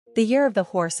The year of the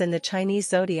horse in the Chinese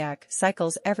zodiac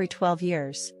cycles every 12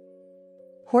 years.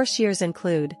 Horse years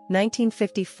include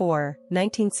 1954,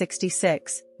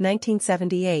 1966,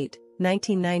 1978,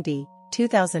 1990,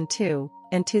 2002,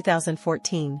 and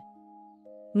 2014.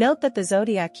 Note that the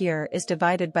zodiac year is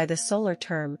divided by the solar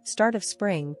term start of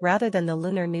spring rather than the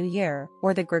Lunar New Year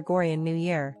or the Gregorian New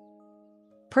Year.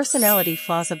 Personality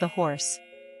flaws of the horse.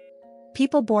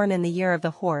 People born in the year of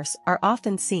the horse are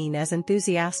often seen as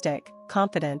enthusiastic,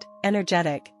 confident,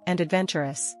 energetic, and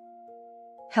adventurous.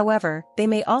 However, they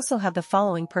may also have the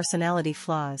following personality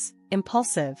flaws.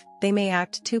 Impulsive, they may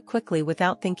act too quickly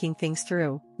without thinking things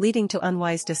through, leading to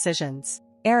unwise decisions.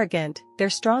 Arrogant, their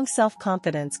strong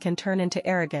self-confidence can turn into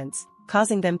arrogance,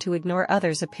 causing them to ignore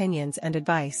others' opinions and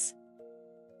advice.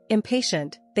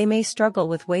 Impatient, they may struggle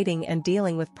with waiting and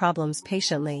dealing with problems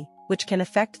patiently, which can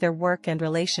affect their work and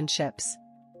relationships.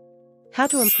 How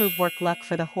to improve work luck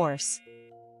for the horse.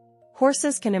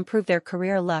 Horses can improve their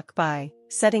career luck by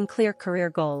setting clear career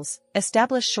goals,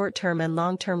 establish short-term and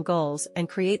long-term goals and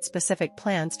create specific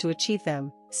plans to achieve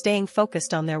them, staying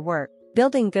focused on their work,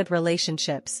 building good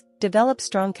relationships, develop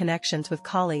strong connections with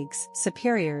colleagues,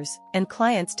 superiors, and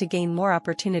clients to gain more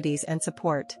opportunities and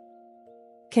support.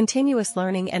 Continuous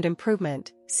learning and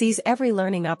improvement, seize every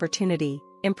learning opportunity,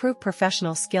 improve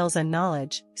professional skills and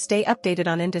knowledge, stay updated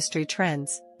on industry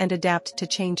trends, and adapt to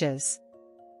changes.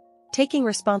 Taking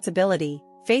responsibility,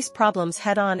 face problems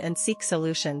head-on and seek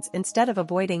solutions instead of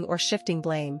avoiding or shifting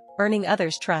blame, earning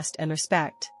others' trust and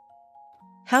respect.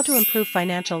 How to improve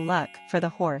financial luck for the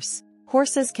horse.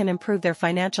 Horses can improve their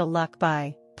financial luck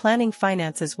by planning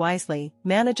finances wisely,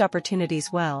 manage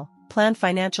opportunities well, plan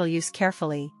financial use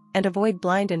carefully, and avoid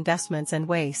blind investments and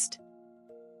waste.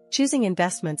 Choosing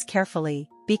investments carefully,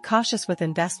 be cautious with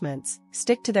investments,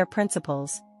 stick to their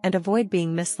principles, and avoid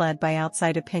being misled by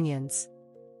outside opinions.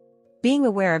 Being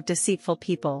aware of deceitful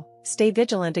people, stay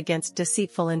vigilant against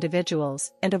deceitful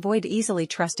individuals, and avoid easily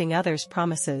trusting others'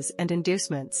 promises and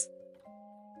inducements.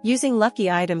 Using lucky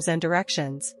items and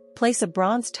directions, place a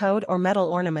bronze toad or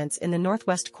metal ornaments in the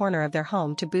northwest corner of their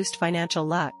home to boost financial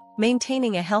luck.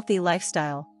 Maintaining a healthy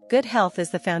lifestyle. Good health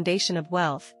is the foundation of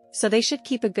wealth, so they should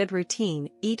keep a good routine,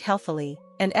 eat healthily,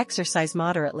 and exercise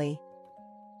moderately.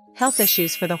 Health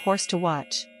issues for the horse to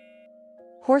watch.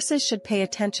 Horses should pay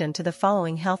attention to the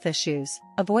following health issues.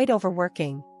 Avoid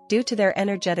overworking. Due to their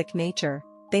energetic nature,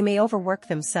 they may overwork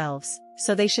themselves,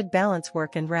 so they should balance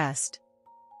work and rest.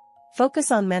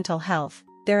 Focus on mental health.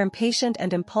 Their impatient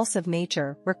and impulsive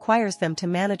nature requires them to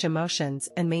manage emotions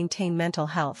and maintain mental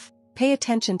health. Pay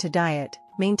attention to diet,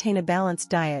 maintain a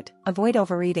balanced diet, avoid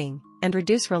overeating, and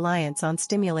reduce reliance on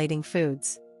stimulating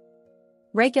foods.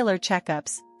 Regular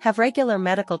checkups. Have regular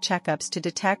medical checkups to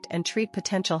detect and treat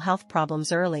potential health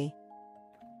problems early.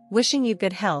 Wishing you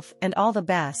good health and all the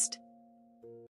best.